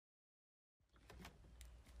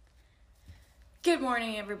Good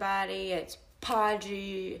morning, everybody. It's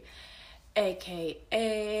Podgy,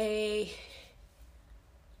 aka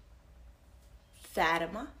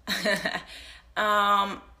Fatima.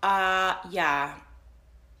 Yeah.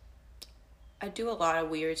 I do a lot of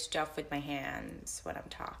weird stuff with my hands when I'm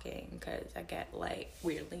talking because I get like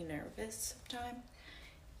weirdly nervous sometimes.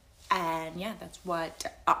 And yeah, that's what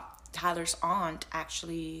Tyler's aunt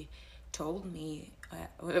actually told me.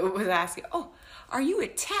 Was asking, "Oh, are you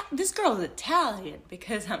Italian? This girl is Italian,"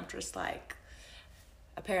 because I'm just like,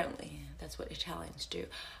 apparently that's what Italians do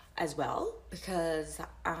as well. Because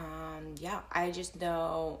yeah, I just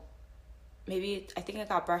know maybe I think I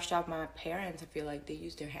got brushed off by my parents. I feel like they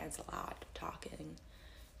use their hands a lot talking.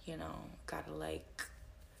 You know, gotta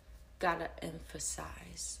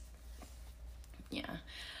emphasize. Yeah.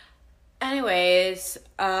 Anyways,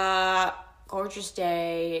 gorgeous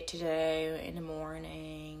day today in the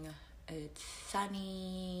morning. It's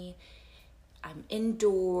sunny. I'm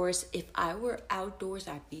indoors. If I were outdoors,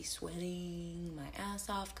 I'd be sweating my ass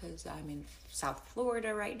off because I'm in South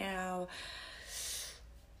Florida right now.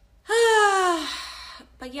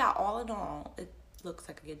 But yeah, all in all, it looks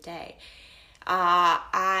like a good day.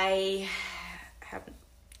 I haven't,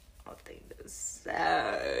 I'll think this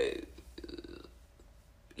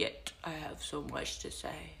yet. I have so much to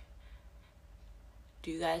say. Do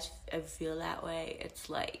you guys ever feel that way? It's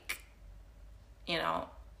like, I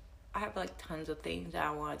have like tons of things that I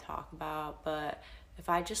want to talk about, but if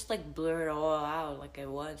I just like blur it all out like at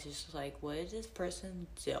once, it's just like, what is this person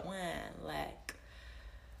doing? Like,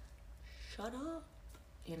 shut up,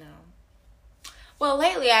 Well,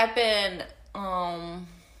 lately I've been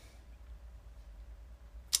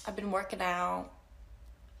working out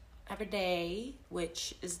every day,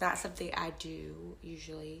 which is not something I do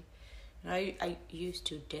usually. I used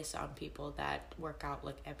to diss on people that work out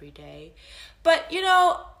like every day. But,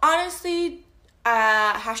 honestly,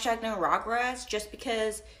 hashtag no regrets, just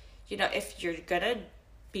because, if you're gonna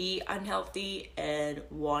be unhealthy and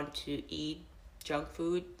want to eat junk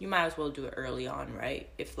food, you might as well do it early on, right?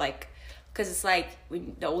 Because it's like,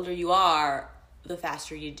 the older you are, the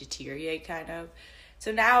faster you deteriorate, kind of.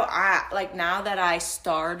 So now now that I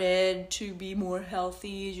started to be more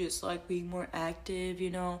healthy, just like being more active,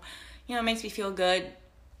 it makes me feel good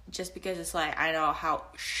just because it's like, I know how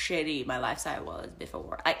shitty my lifestyle was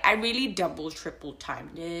before. I really double, triple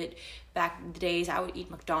timed it. Back in the days, I would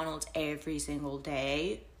eat McDonald's every single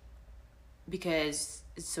day because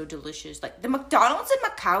it's so delicious. Like, the McDonald's in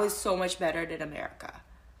Macau is so much better than America.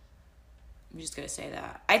 I'm just gonna say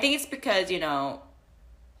that. I think it's because,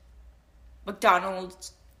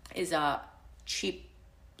 McDonald's is a cheap,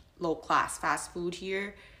 low-class fast food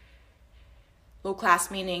here. Low class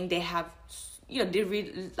meaning they have, they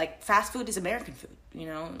really, like, fast food is American food,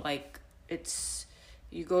 like, it's,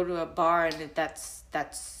 you go to a bar and that's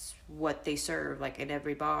what they serve, like, in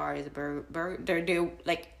every bar is a burger. They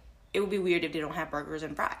like, it would be weird if they don't have burgers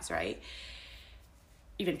and fries, right?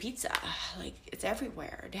 Even pizza, like, it's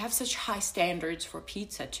everywhere. They have such high standards for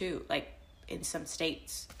pizza too, like, in some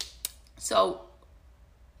states. So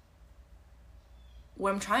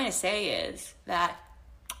what I'm trying to say is that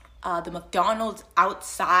the McDonald's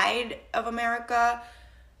outside of America,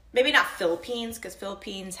 maybe not Philippines, because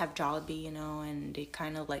Philippines have Jollibee, and they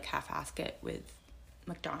kind of like half-ass it with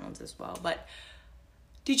McDonald's as well. But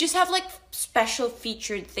they just have like special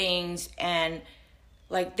featured things, and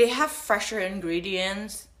like they have fresher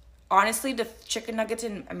ingredients. Honestly, the chicken nuggets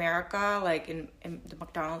in America, like in the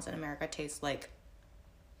McDonald's in America, taste like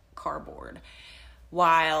cardboard,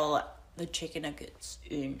 while the chicken nuggets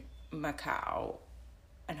in Macau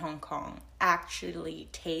and Hong Kong actually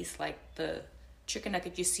taste like the chicken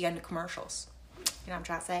nugget you see on the commercials. You know what I'm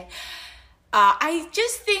trying to say? I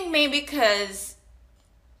just think maybe because,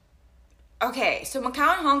 okay, so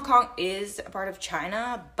Macau and Hong Kong is a part of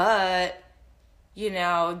China, but,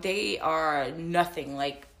 they are nothing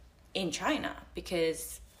like in China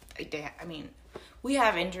because we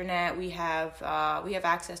have internet, we have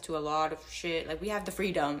access to a lot of shit. Like, we have the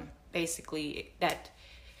freedom, basically, that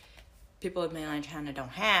people in mainland China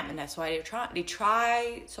don't have, and that's why they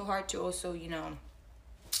try so hard to also,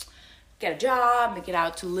 get a job, make it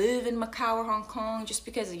out to live in Macau or Hong Kong, just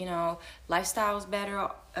because, lifestyle is better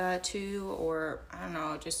too, or I don't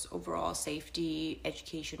know, just overall safety,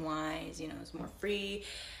 education wise, it's more free,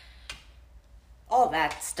 all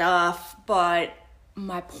that stuff. But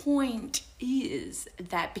my point is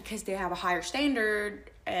that because they have a higher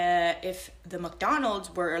standard, if the McDonald's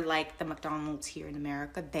were like the McDonald's here in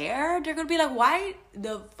America, they're gonna be like, why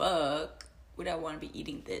the fuck would I want to be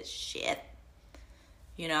eating this shit?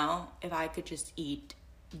 If I could just eat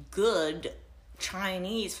good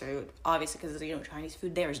Chinese food, obviously, because, you know, Chinese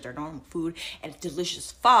food there is their normal food and it's delicious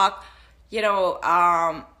as fuck, you know,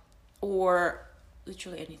 or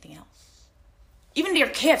literally anything else. Even their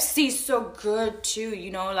KFC is so good too,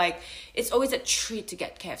 you know, like, it's always a treat to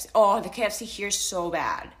get KFC. Oh, the KFC here is so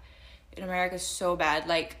bad. In America is so bad.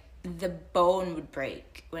 Like, the bone would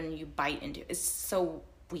break when you bite into it. It's so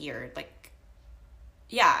weird. Like,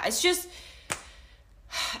 yeah, it's just, and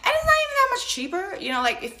it's not even that much cheaper, you know,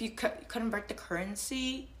 like, if you convert the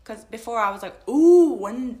currency, because before I was like, ooh,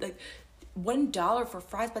 $1 for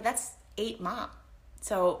fries, but that's 8 ma.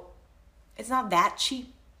 So, it's not that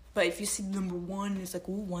cheap. But if you see number one, it's like,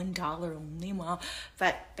 ooh, $1 only, ma.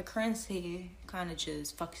 But the currency kind of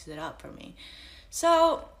just fucks it up for me.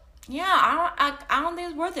 So, yeah, I don't think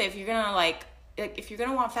it's worth it. If you're gonna, like, if you're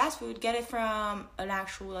gonna want fast food, get it from an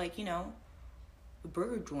actual, like, you know, a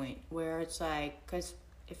burger joint, where it's like, because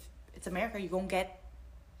if it's America, you're gonna get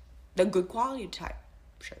the good quality type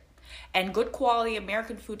shit. And good quality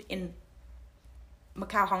American food in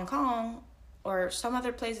Macau, Hong Kong, or some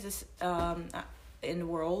other places, in the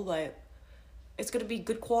world, like, it's gonna be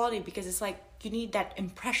good quality, because it's like, you need that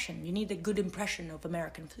impression, you need the good impression of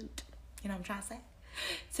American food, you know what I'm trying to say?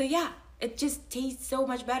 So yeah, it just tastes so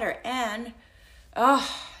much better. And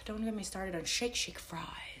don't get me started on shake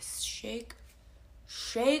fries. Shake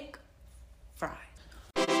fries.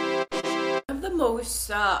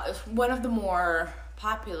 One of the more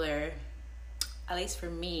popular, at least for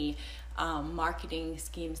me, marketing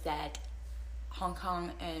schemes that Hong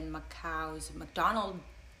Kong and Macau's McDonald's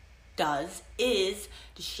does is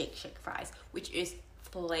the shake fries, which is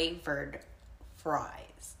flavored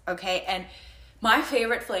fries. Okay, and my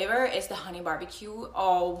favorite flavor is the honey barbecue.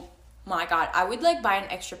 Oh my god, I would like buy an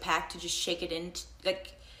extra pack to just shake it in.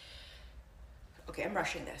 Like, okay, I'm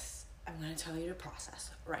rushing this. I'm gonna tell you the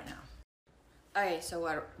process right now. Okay, so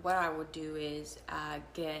what I would do is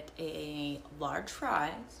get a large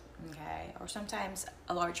fries, okay, or sometimes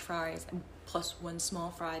a large fries plus one small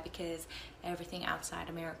fry, because everything outside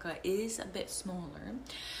America is a bit smaller.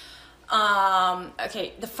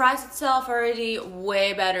 Okay, the fries itself are already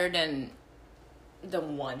way better than the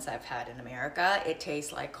ones I've had in America. It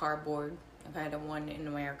tastes like cardboard. I've had the one in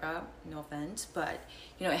America, no offense, but,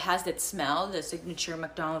 you know, it has that smell, the signature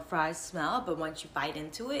McDonald's fries smell, but once you bite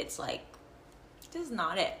into it, it's like, this is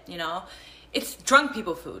not it, you know? It's drunk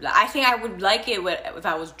people food. Like, I think I would like it if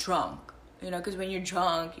I was drunk, you know, because when you're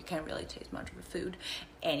drunk, you can't really taste much of the food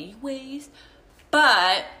anyways.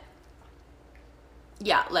 But,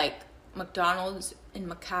 yeah, like, McDonald's in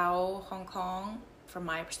Macau, Hong Kong, from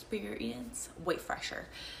my experience, way fresher.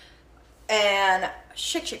 And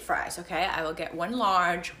shake fries, okay? I will get one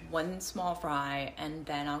large, one small fry, and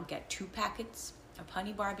then I'll get 2 packets of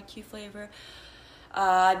honey barbecue flavor.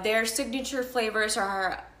 Their signature flavors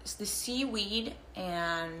are the seaweed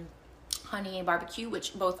and honey barbecue,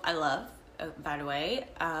 which both I love, by the way.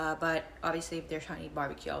 But obviously, if there's honey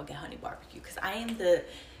barbecue, I'll get honey barbecue, because I am the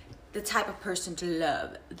type of person to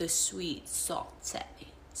love the sweet,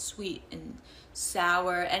 salty, sweet and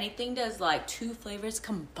sour. Anything that's like 2 flavors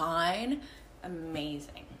combined,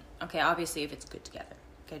 amazing. Okay, obviously if it's good together.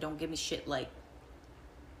 Okay, don't give me shit like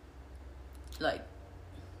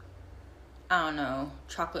I don't know,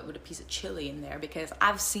 chocolate with a piece of chili in there, because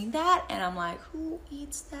I've seen that and I'm like, who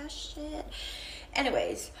eats that shit?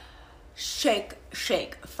 Anyways, shake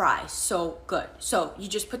fries, so good. So you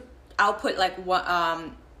just I'll put like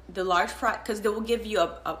one, the large fry, because they will give you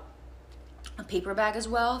a paper bag as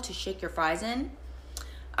well to shake your fries in.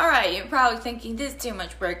 All right, you're probably thinking, this is too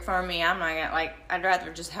much work for me. I'm not gonna, like, I'd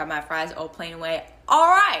rather just have my fries all plain away. All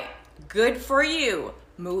right, good for you.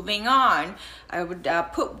 Moving on, I would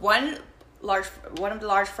put one of the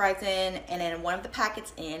large fries in, and then one of the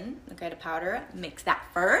packets in, okay, the powder. Mix that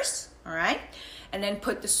first, all right? And then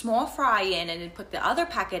put the small fry in, and then put the other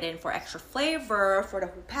packet in for extra flavor for the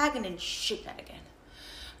whole pack, and then shake that again.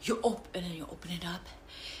 You open it up,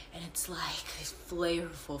 and it's like these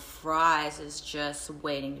flavorful fries is just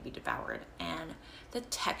waiting to be devoured. And the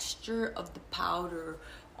texture of the powder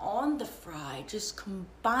on the fry, just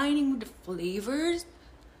combining with the flavors,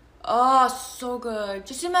 oh, so good.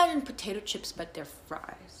 Just imagine potato chips, but they're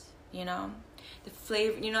fries, you know? The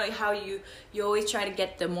flavor, you know how you always try to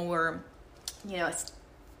get the more, you know,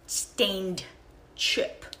 stained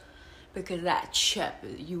chip. Because that chip,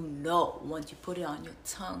 you know, once you put it on your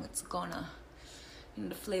tongue, it's gonna, you know,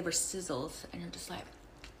 the flavor sizzles, and you're just like,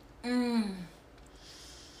 And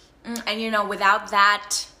you know, without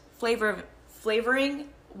that flavoring,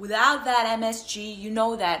 without that MSG, you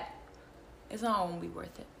know that it's not gonna be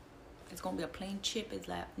worth it. It's gonna be a plain chip. It's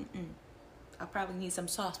like, I'll probably need some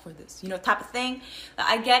sauce for this, type of thing.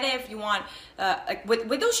 I get it if you want, like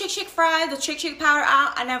with those shake fries, the shake powder,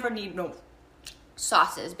 I never need no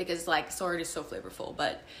sauces because like it's already so flavorful.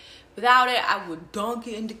 But without it, I would dunk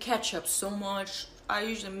it into ketchup so much. I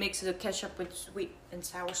usually mix the ketchup with sweet and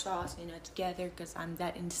sour sauce, together because I'm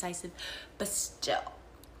that indecisive. But still,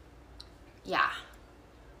 yeah,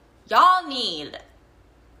 y'all need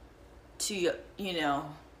to,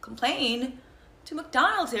 complain to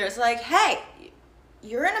McDonald's here. It's like, hey,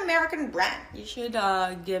 you're an American brand. You should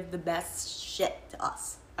give the best shit to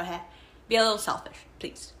us, okay? Be a little selfish,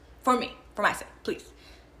 please. For me, for my sake, please.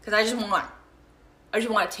 Because I just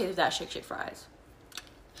want to taste that shake fries.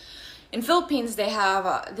 In Philippines, they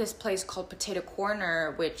have this place called Potato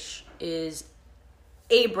Corner, which is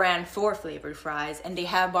a brand for flavored fries. And they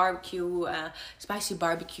have barbecue, spicy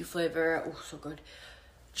barbecue flavor. Oh, so good.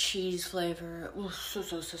 Cheese flavor. Oh,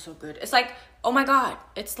 so good. It's like, oh my god,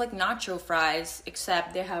 it's like nacho fries,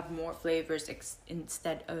 except they have more flavors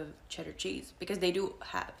instead of cheddar cheese, because they do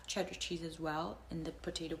have cheddar cheese as well in the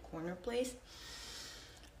Potato Corner place.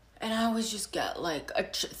 And I always just get like a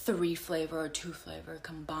 3 flavor or 2 flavor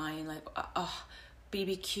combined, like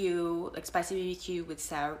BBQ, like spicy BBQ with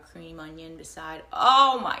sour cream, onion beside.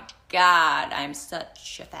 Oh my god, I'm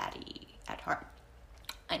such a fatty at heart.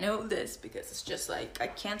 I know this because it's just like I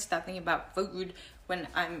can't stop thinking about food when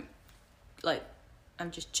I'm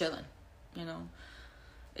just chilling,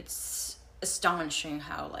 It's astonishing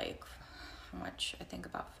how much I think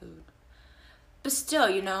about food. But still,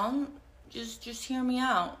 just hear me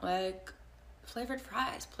out. Like, flavored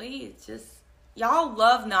fries, please. Y'all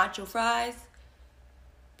love nacho fries.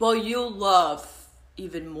 Well, you'll love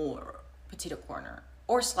even more Potato Corner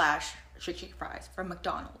or / shake fries from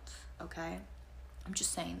McDonald's, okay? I'm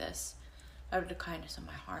just saying this out of the kindness of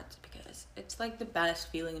my heart because it's like the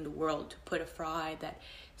best feeling in the world to put a fry that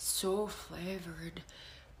is so flavored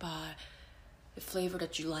by the flavor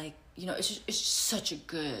that you like. It's just such a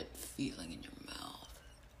good feeling in your mouth.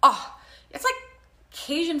 Oh, it's like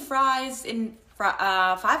Cajun fries in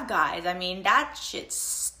Five Guys. I mean, that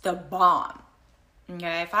shit's the bomb.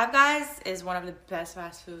 Okay, Five Guys is one of the best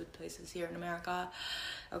fast food places here in America.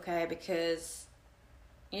 Okay, because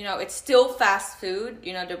it's still fast food.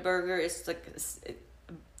 The burger is like,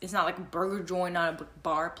 it's not like a burger joint, not a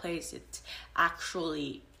bar place. It's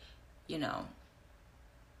actually, a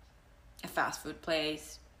fast food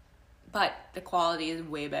place. But the quality is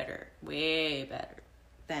way better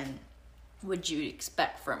than what you'd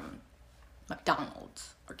expect from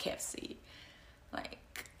McDonald's or KFC.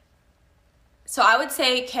 So I would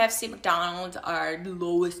say KFC, McDonald's are the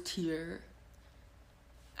lowest tier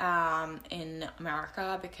in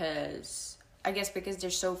America because they're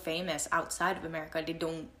so famous outside of America.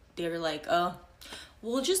 They're like, oh,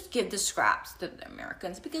 we'll just give the scraps to the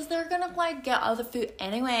Americans because they're gonna get other food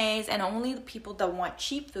anyways, and only the people that want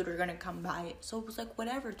cheap food are gonna come buy it. So it was like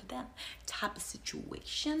whatever to them type of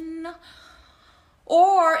situation.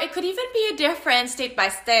 Or it could even be a different state by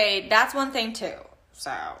state. That's one thing too.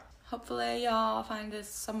 So hopefully y'all find this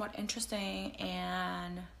somewhat interesting,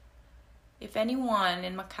 and if anyone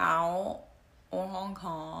in Macau or Hong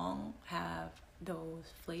Kong have those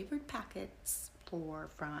flavored packets for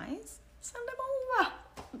fries, send them over,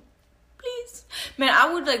 please. Man,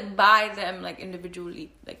 I would buy them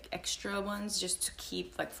individually, extra ones, just to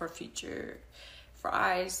keep for future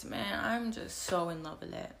fries. Man, I'm just so in love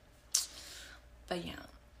with it. But yeah,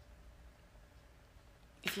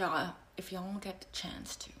 if y'all get the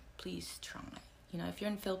chance to, please try. If you're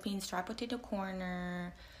in the Philippines, try Potato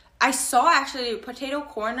Corner. I saw actually Potato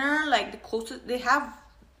Corner, the closest, they have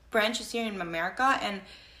branches here in America, and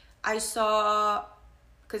I saw,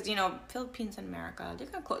 because, Philippines and America, they're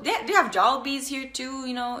kind of close. They have Jollibees here too,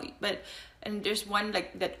 and there's one,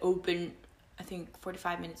 that opened, I think,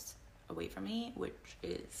 45 minutes away from me, which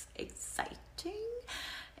is exciting.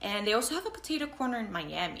 And they also have a Potato Corner in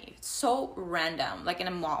Miami. It's so random, in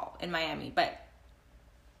a mall in Miami, but,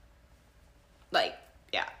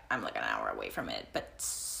 yeah, I'm an hour away from it, but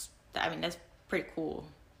that's pretty cool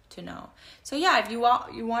to know. So yeah, if you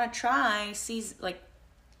want to try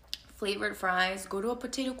flavored fries, go to a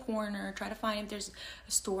Potato Corner, try to find if there's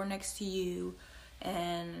a store next to you,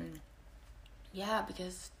 and yeah,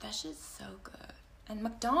 because that's just so good. And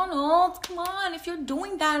McDonald's, come on, if you're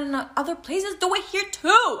doing that in other places, do it here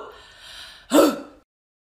too.